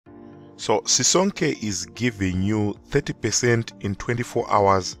So Sisonke is giving you 30% in 24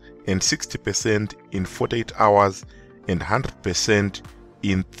 hours and 60% in 48 hours and 100%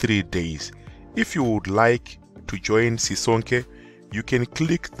 in 3 days. If you would like to join Sisonke, you can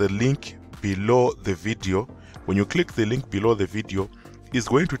click the link below the video. When you click the link below the video, it's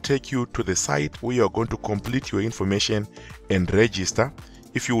going to take you to the site where you are going to complete your information and register.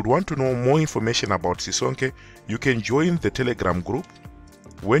 If you would want to know more information about Sisonke, you can join the Telegram group.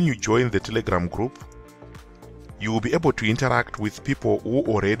 When you join the Telegram group, you will be able to interact with people who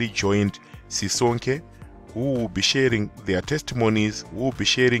already joined Sisonke, who will be sharing their testimonies, who will be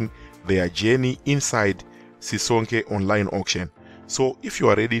sharing their journey inside Sisonke Online Auction. So if you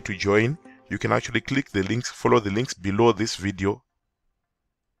are ready to join, you can actually click the links, follow the links below this video